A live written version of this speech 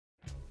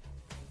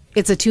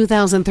It's a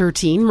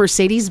 2013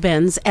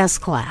 Mercedes-Benz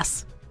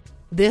S-Class.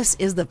 This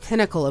is the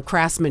pinnacle of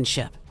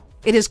craftsmanship.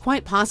 It is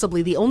quite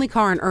possibly the only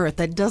car on earth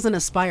that doesn't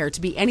aspire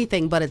to be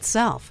anything but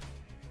itself.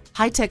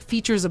 High-tech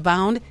features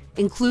abound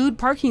include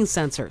parking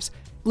sensors,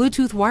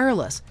 Bluetooth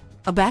wireless,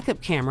 a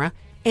backup camera,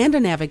 and a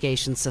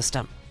navigation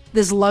system.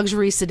 This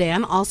luxury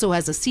sedan also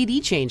has a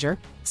CD changer,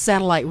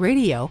 satellite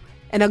radio,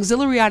 and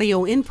auxiliary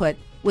audio input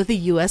with a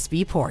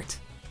USB port.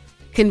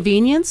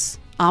 Convenience,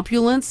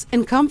 opulence,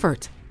 and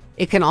comfort.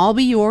 It can all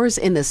be yours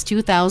in this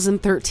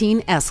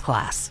 2013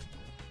 S-Class.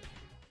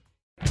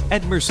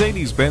 At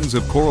Mercedes-Benz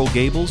of Coral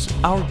Gables,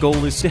 our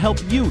goal is to help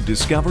you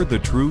discover the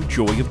true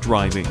joy of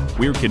driving.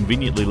 We're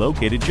conveniently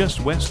located just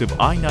west of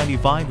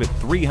I-95 at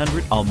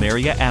 300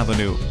 Almeria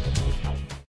Avenue.